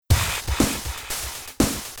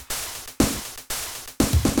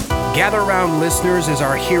Gather round, listeners, as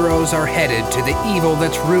our heroes are headed to the evil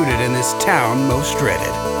that's rooted in this town most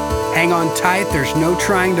dreaded. Hang on tight, there's no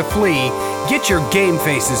trying to flee. Get your game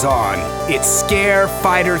faces on. It's Scare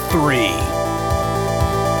Fighter 3.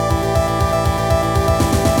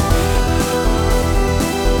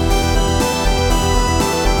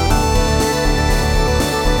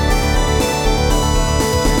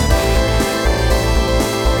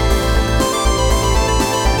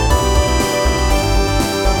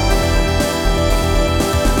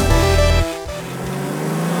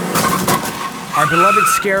 Our beloved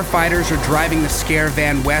Scare Fighters are driving the Scare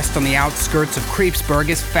van west on the outskirts of Creepsburg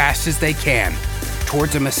as fast as they can,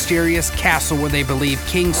 towards a mysterious castle where they believe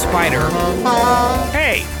King Spider...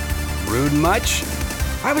 Hey! Rude much?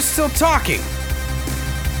 I was still talking.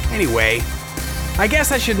 Anyway, I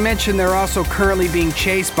guess I should mention they're also currently being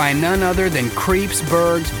chased by none other than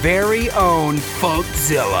Creepsburg's very own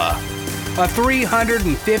Funkzilla, a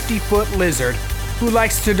 350-foot lizard who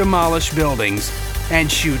likes to demolish buildings and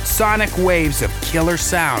shoot sonic waves of killer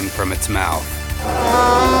sound from its mouth.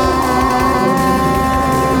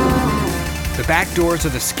 The back doors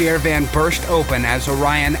of the Scare van burst open as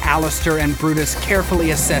Orion, Alistair, and Brutus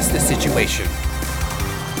carefully assess the situation.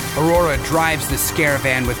 Aurora drives the Scare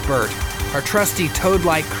van with Bert, her trusty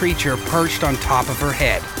toad-like creature perched on top of her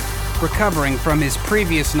head, recovering from his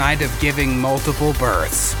previous night of giving multiple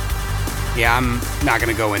births. Yeah, I'm not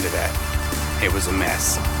gonna go into that. It was a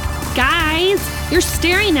mess. Guys, you're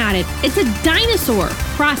staring at it. It's a dinosaur.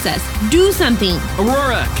 Process. Do something.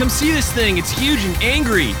 Aurora, come see this thing. It's huge and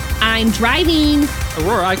angry. I'm driving.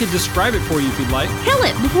 Aurora, I can describe it for you if you'd like. Kill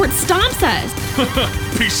it before it stomps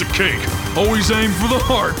us. Piece of cake. Always aim for the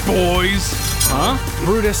heart, boys. Huh?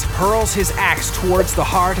 Brutus hurls his axe towards the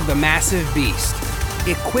heart of the massive beast.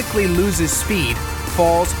 It quickly loses speed,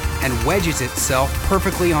 falls, and wedges itself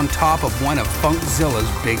perfectly on top of one of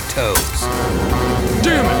Funkzilla's big toes.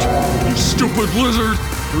 Damn it, you stupid lizard.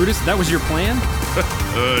 Brutus, that was your plan?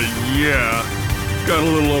 Yeah. Got a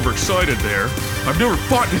little overexcited there. I've never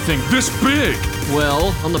fought anything this big.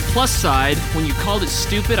 Well, on the plus side, when you called it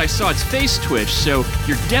stupid, I saw its face twitch, so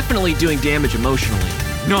you're definitely doing damage emotionally.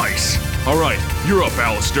 Nice. All right, you're up,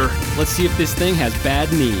 Alistair. Let's see if this thing has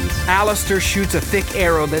bad knees. Alistair shoots a thick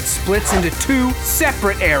arrow that splits into two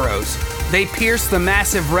separate arrows. They pierce the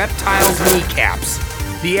massive reptile's kneecaps.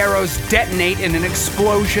 The arrows detonate in an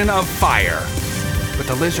explosion of fire. But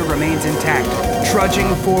the lizard remains intact,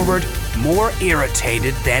 trudging forward, more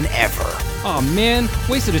irritated than ever. Aw, man,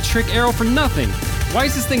 wasted a trick arrow for nothing. Why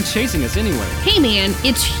is this thing chasing us anyway? Hey man,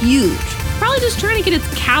 it's huge. Probably just trying to get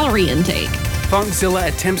its calorie intake. Funkzilla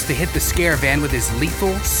attempts to hit the Scare van with his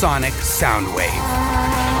lethal sonic sound wave.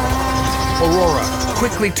 Aurora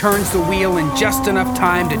quickly turns the wheel in just enough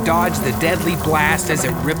time to dodge the deadly blast as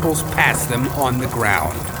it ripples past them on the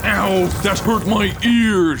ground. Ow, that hurt my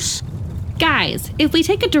ears. Guys, if we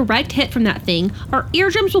take a direct hit from that thing, our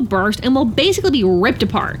eardrums will burst and we'll basically be ripped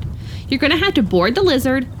apart. You're gonna have to board the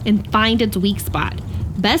lizard and find its weak spot.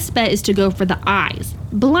 Best bet is to go for the eyes.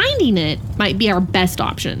 Blinding it might be our best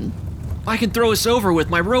option. I can throw us over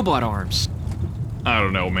with my robot arms. I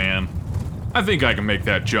don't know, man. I think I can make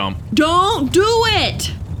that jump. Don't do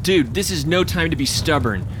it! Dude, this is no time to be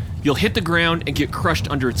stubborn. You'll hit the ground and get crushed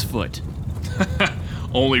under its foot.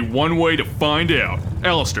 Only one way to find out.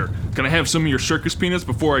 Alistair, can I have some of your circus peanuts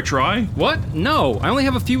before I try? What? No, I only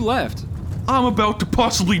have a few left. I'm about to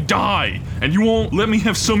possibly die, and you won't let me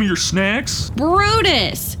have some of your snacks?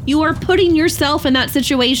 Brutus, you are putting yourself in that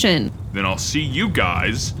situation. Then I'll see you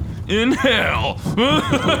guys in hell.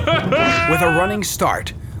 With a running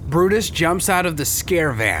start, Brutus jumps out of the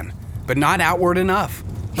Scare van, but not outward enough.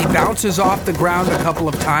 He bounces off the ground a couple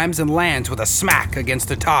of times and lands with a smack against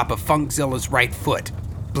the top of Funkzilla's right foot.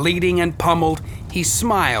 Bleeding and pummeled, he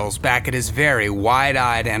smiles back at his very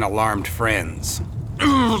wide-eyed and alarmed friends.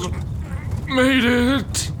 Made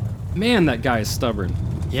it! Man, that guy is stubborn.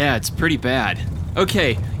 Yeah, it's pretty bad.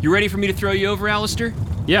 Okay, you ready for me to throw you over, Alistair?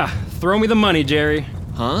 Yeah, throw me the money, Jerry.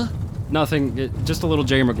 Huh? Nothing, just a little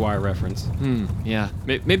Jerry Maguire reference. Yeah.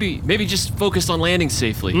 Maybe just focus on landing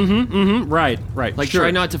safely. Right. Like, sure.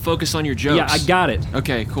 try not to focus on your jokes. Yeah, I got it.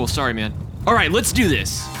 Okay, cool. Sorry, man. All right, let's do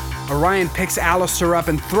this. Orion picks Alistair up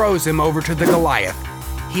and throws him over to the Goliath.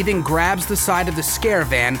 He then grabs the side of the Scare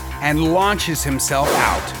van and launches himself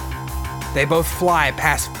out. They both fly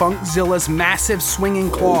past Funkzilla's massive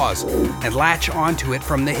swinging claws and latch onto it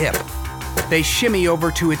from the hip. They shimmy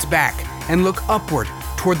over to its back and look upward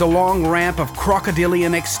toward the long ramp of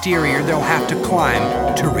crocodilian exterior they'll have to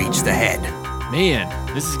climb to reach the head. Man,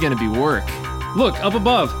 this is gonna be work. Look, up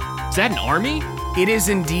above. Is that an army? It is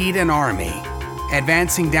indeed an army.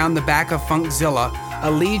 Advancing down the back of Funkzilla a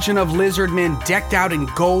legion of lizardmen decked out in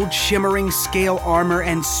gold shimmering scale armor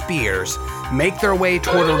and spears make their way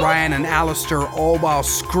toward Orion and Alistair, all while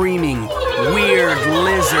screaming weird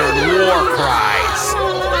lizard war cries.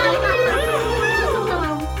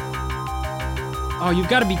 Oh, you've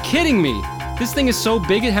got to be kidding me. This thing is so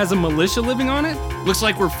big it has a militia living on it? Looks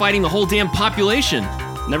like we're fighting the whole damn population.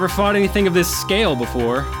 Never fought anything of this scale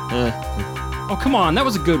before. Oh, come on, that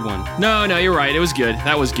was a good one. No, you're right. It was good.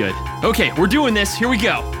 That was good. Okay, we're doing this. Here we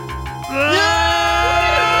go.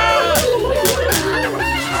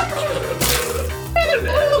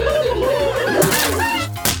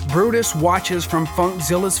 Brutus watches from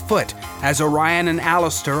Funkzilla's foot as Orion and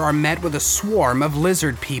Alistair are met with a swarm of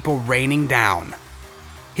lizard people raining down.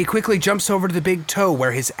 He quickly jumps over to the big toe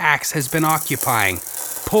where his axe has been occupying,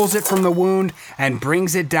 pulls it from the wound, and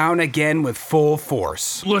brings it down again with full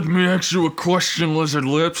force. Let me ask you a question, Lizard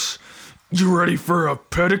Lips. You ready for a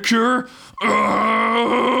pedicure?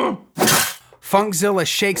 Funkzilla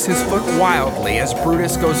shakes his foot wildly as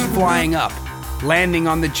Brutus goes flying up, landing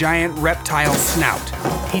on the giant reptile snout.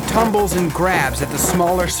 He tumbles and grabs at the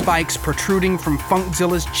smaller spikes protruding from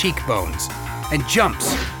Funkzilla's cheekbones and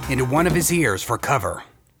jumps into one of his ears for cover.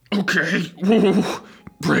 Okay, whoa,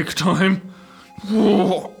 break time.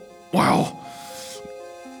 Whoa, wow.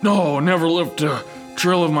 No, never left a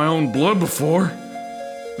trail of my own blood before.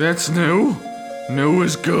 That's new. New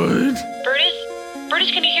is good.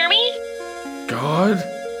 Brutus, can you hear me? God?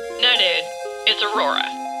 No, dude. It's Aurora.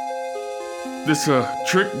 This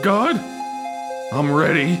trick god? I'm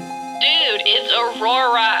ready. Dude, it's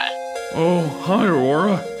Aurora. Oh, hi,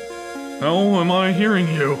 Aurora. How am I hearing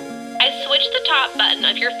you? I switched the top button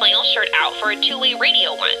of your flannel shirt out for a two-way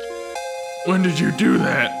radio one. When did you do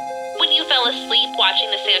that? When you fell asleep watching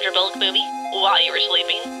the Sandra Bullock movie while you were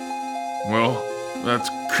sleeping. Well, that's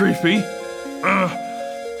creepy.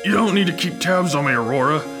 You don't need to keep tabs on me,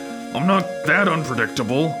 Aurora. I'm not that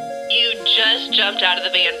unpredictable. You just jumped out of the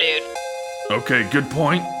van, dude. Okay, good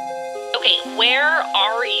point. Okay, where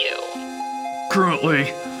are you?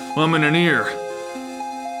 Currently, I'm in an ear.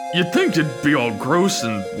 You'd think it'd be all gross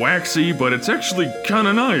and waxy, but it's actually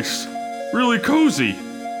kinda nice. Really cozy.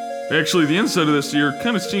 Actually, the inside of this ear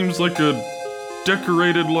kinda seems like a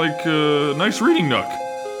decorated, nice reading nook.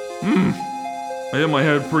 I hit my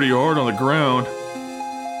head pretty hard on the ground.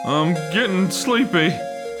 I'm getting sleepy.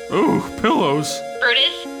 Ooh, pillows.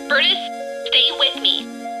 Brutus, stay with me.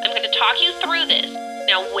 I'm gonna talk you through this.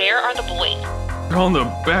 Now, where are the boys? They're on the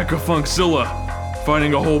back of Funkzilla,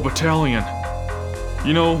 fighting a whole battalion.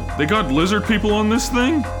 You know, they got lizard people on this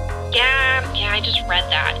thing? Yeah, I just read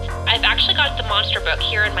that. I've actually got the monster book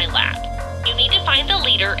here in my lap. You need to find the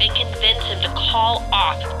leader and convince him to call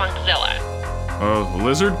off Funkzilla.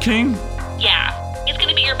 Lizard King? Yeah, he's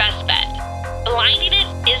gonna be your best bet. Blinding it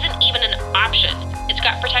isn't even an option. It's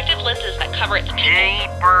got protective lenses that cover its people.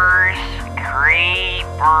 Jeepers,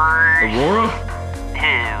 creepers. Aurora?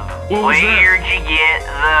 What was that? Where'd you get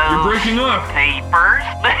those? You're breaking up. Peepers?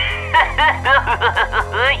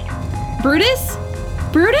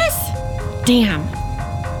 Brutus? Damn.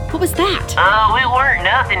 What was that? We weren't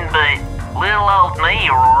nothing but little old me,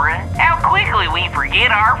 Aurora. How quickly we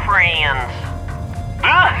forget our friends.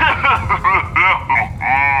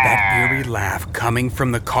 That eerie laugh coming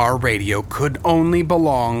from the car radio could only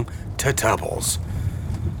belong to Tubbles.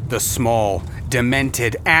 The small,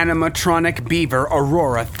 demented animatronic beaver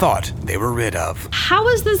Aurora thought they were rid of. How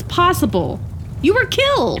is this possible? You were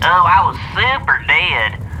killed. Oh, I was super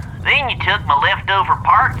dead. Then you took my leftover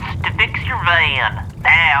parts to fix your van.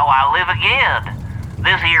 Now I live again.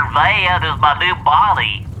 This here van is my new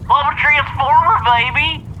body. I'm a transformer,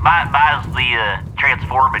 baby. Mine's the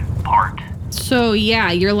transforming part. So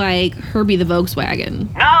yeah, you're like Herbie the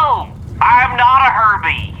Volkswagen. No, I'm not a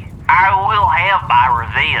Herbie. I will have my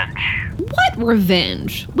revenge. What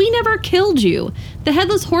revenge? We never killed you. The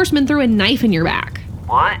Headless Horseman threw a knife in your back.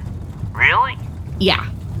 What? Really? Yeah.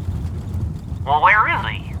 Well, where is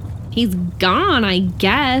he? He's gone, I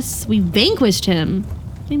guess. We vanquished him.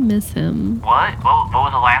 I miss him. What? What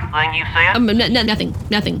was the last thing you said? Nothing.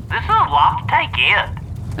 This is a lot to take in.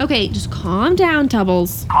 Okay, just calm down,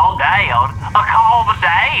 Tubbles. Calm down? Calm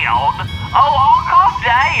down? Oh, I'll calm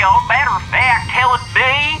down. Matter of fact, telling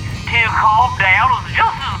me to calm down is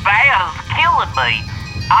just as bad as killing me.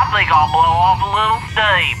 I think I'll blow off a little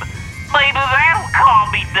steam. Maybe that'll calm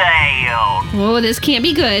me down. Oh, this can't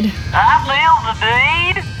be good. I feel the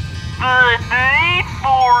need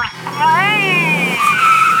for speed.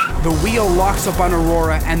 The wheel locks up on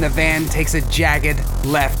Aurora and the van takes a jagged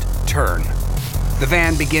left turn. The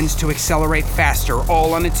van begins to accelerate faster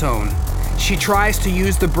all on its own. She tries to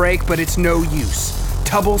use the brake, but it's no use.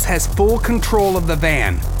 Tubbles has full control of the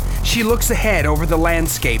van. She looks ahead over the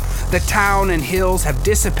landscape. The town and hills have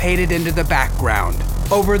dissipated into the background.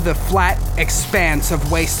 Over the flat expanse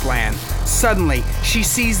of wasteland, suddenly she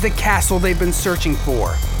sees the castle they've been searching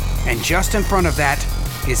for. And just in front of that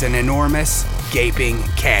is an enormous, gaping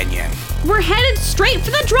canyon. We're headed straight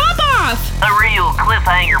for the drop-off! A real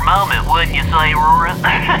cliffhanger moment, wouldn't you say, Aurora?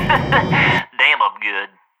 Damn, I'm good.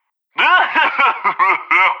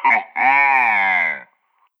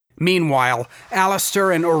 Meanwhile,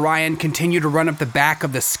 Alistair and Orion continue to run up the back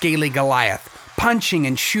of the scaly Goliath, punching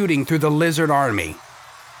and shooting through the lizard army.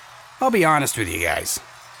 I'll be honest with you guys.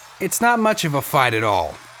 It's not much of a fight at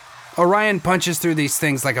all. Orion punches through these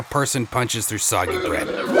things like a person punches through soggy bread.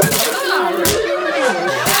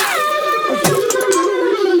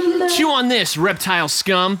 Chew on this, reptile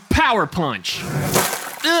scum. Power punch.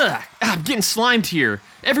 Ugh, I'm getting slimed here.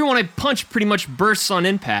 Everyone I punch pretty much bursts on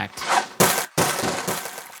impact.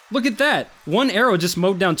 Look at that. One arrow just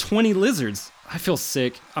mowed down 20 lizards. I feel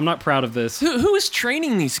sick. I'm not proud of this. Who is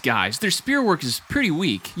training these guys? Their spear work is pretty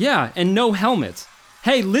weak. Yeah, and no helmets.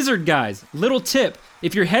 Hey, lizard guys, little tip.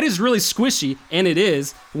 If your head is really squishy, and it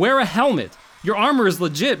is, wear a helmet. Your armor is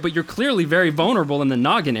legit, but you're clearly very vulnerable in the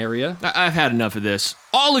noggin area. I've had enough of this.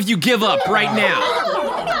 All of you give up right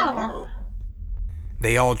now.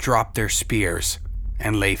 They all drop their spears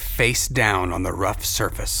and lay face down on the rough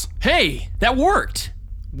surface. Hey, that worked.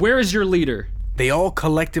 Where is your leader? They all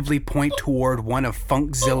collectively point toward one of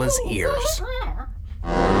Funkzilla's ears.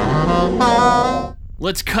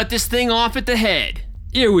 Let's cut this thing off at the head.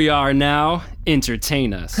 Here we are now.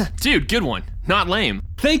 Entertain us. Dude, good one. Not lame.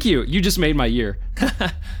 Thank you. You just made my ear.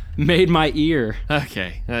 Made my ear.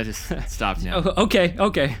 Okay, just stop now.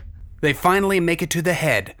 Okay. They finally make it to the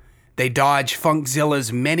head. They dodge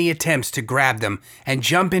Funkzilla's many attempts to grab them and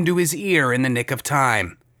jump into his ear in the nick of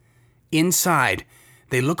time. Inside,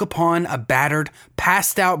 they look upon a battered,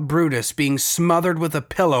 passed-out Brutus being smothered with a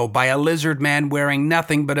pillow by a lizard man wearing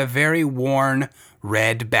nothing but a very worn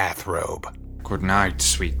red bathrobe. Good night,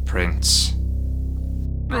 sweet prince.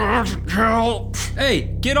 Help!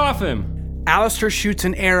 Hey, get off him! Alistair shoots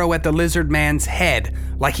an arrow at the lizard man's head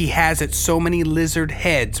like he has at so many lizard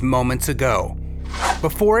heads moments ago.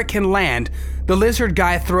 Before it can land, the lizard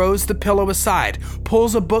guy throws the pillow aside,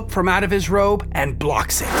 pulls a book from out of his robe, and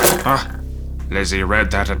blocks it. Lizzie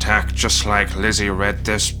read that attack just like Lizzie read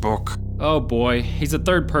this book. Oh boy, he's a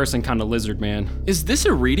third-person kind of lizard man. Is this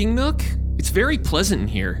a reading nook? It's very pleasant in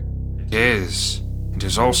here. It is. It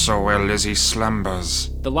is also where Lizzie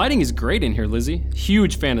slumbers. The lighting is great in here, Lizzie.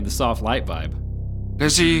 Huge fan of the soft light vibe.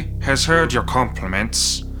 Lizzie has heard your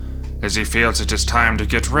compliments. Lizzie feels it is time to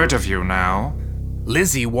get rid of you now.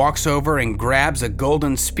 Lizzie walks over and grabs a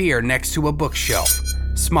golden spear next to a bookshelf.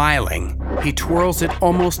 Smiling, he twirls it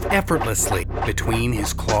almost effortlessly between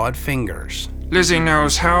his clawed fingers. Lizzie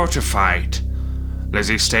knows how to fight.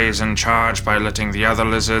 Lizzie stays in charge by letting the other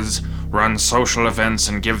lizards run social events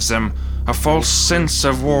and gives them a false sense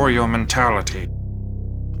of warrior mentality.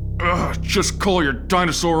 Just call your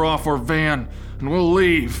dinosaur off our van and we'll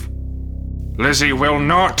leave. Lizzie will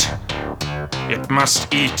not. It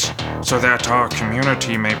must eat so that our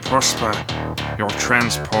community may prosper. Your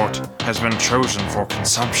transport has been chosen for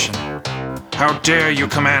consumption. How dare you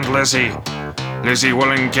command Lizzie? Lizzie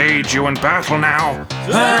will engage you in battle now.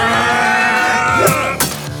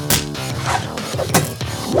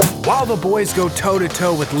 While the boys go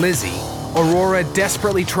toe-to-toe with Lizzie, Aurora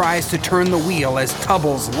desperately tries to turn the wheel as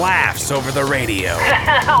Tubbles laughs over the radio.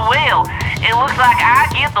 Well, it looks like I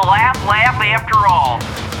get the last laugh after all.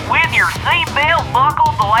 With your seatbelt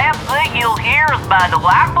buckled, the last thing you'll hear is my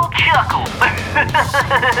delightful chuckle.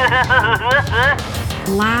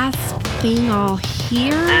 Last thing I'll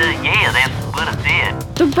hear? Yeah, that's what I said.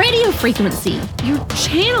 The radio frequency. You're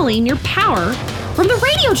channeling your power from the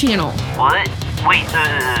radio channel. What? Wait,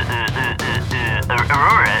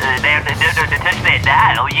 Aurora, to touch that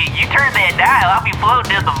dial. You turn that dial, I'll be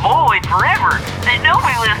floating in the void forever.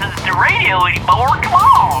 Nobody listens to radio anymore. Come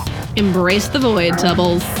on. Embrace the void,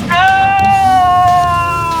 Tubbles. No!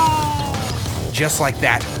 Just like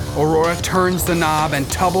that, Aurora turns the knob and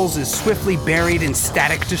Tubbles is swiftly buried in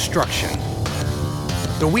static destruction.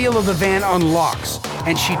 The wheel of the van unlocks,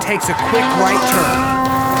 and she takes a quick right turn.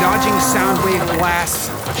 Dodging Soundwave blasts,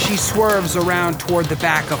 she swerves around toward the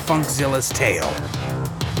back of Funkzilla's tail.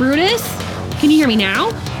 Brutus, can you hear me now?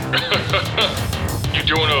 You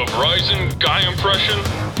doing a Verizon guy impression?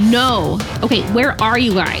 No. Okay, where are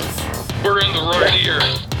you guys? We're in the right ear.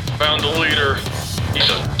 Found the leader. He's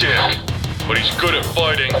a dick, but he's good at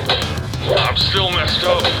fighting. I'm still messed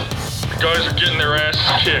up. The guys are getting their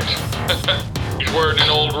asses kicked. He's wearing an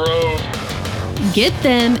old robe. Get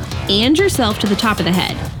them and yourself to the top of the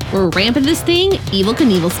head. We're ramping this thing Evel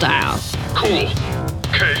Knievel style. Cool.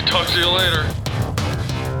 Okay, talk to you later.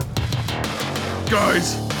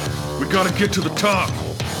 Guys, we gotta get to the top.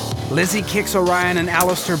 Lizzie kicks Orion and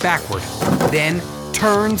Alistair backward, then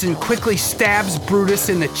turns and quickly stabs Brutus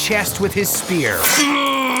in the chest with his spear.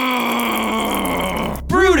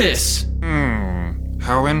 Brutus!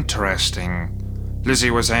 How interesting.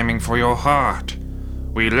 Lizzie was aiming for your heart.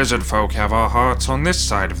 We lizard folk have our hearts on this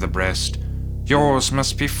side of the breast. Yours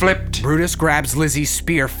must be flipped. Brutus grabs Lizzie's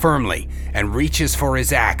spear firmly and reaches for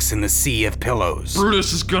his axe in the sea of pillows.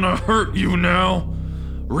 Brutus is gonna hurt you now.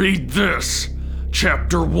 Read this.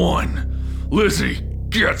 Chapter 1. Lizzie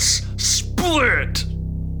gets split.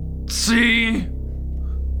 See?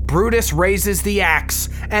 Brutus raises the axe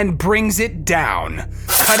and brings it down,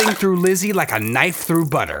 cutting through Lizzie like a knife through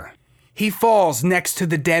butter. He falls next to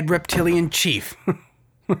the dead reptilian chief.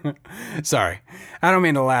 Sorry, I don't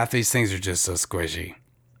mean to laugh. These things are just so squishy.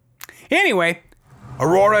 Anyway,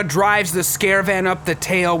 Aurora drives the scare van up the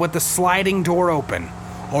tail with the sliding door open.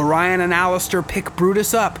 Orion and Alistair pick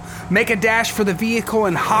Brutus up, make a dash for the vehicle,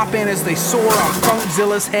 and hop in as they soar off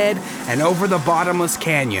Funkzilla's head and over the bottomless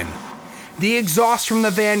canyon. The exhaust from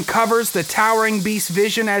the van covers the towering beast's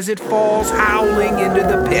vision as it falls howling into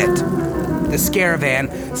the pit. The scare van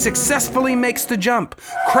successfully makes the jump,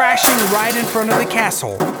 crashing right in front of the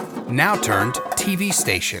castle, now turned TV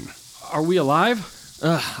station. Are we alive?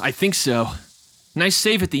 I think so. Nice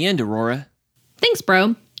save at the end, Aurora. Thanks,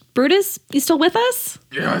 bro. Brutus, you still with us?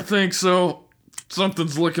 Yeah, I think so.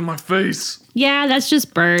 Something's licking my face. Yeah, that's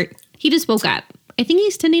just Bert. He just woke up. I think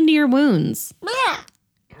he's tending to your wounds.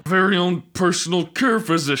 Very own personal care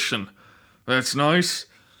physician. That's nice.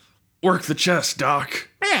 Work the chest, Doc.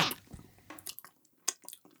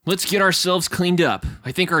 Let's get ourselves cleaned up.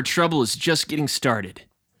 I think our trouble is just getting started.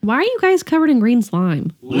 Why are you guys covered in green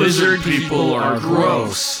slime? Lizard people are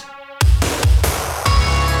gross.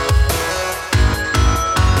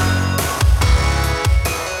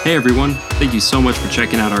 Hey everyone, thank you so much for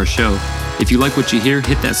checking out our show. If you like what you hear,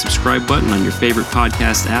 hit that subscribe button on your favorite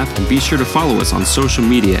podcast app and be sure to follow us on social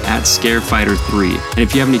media at ScareFighter3. And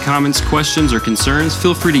if you have any comments, questions, or concerns,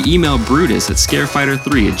 feel free to email Brutus at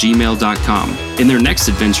scarefighter3@gmail.com. In their next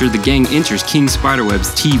adventure, the gang enters King Spiderweb's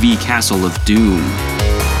TV Castle of Doom.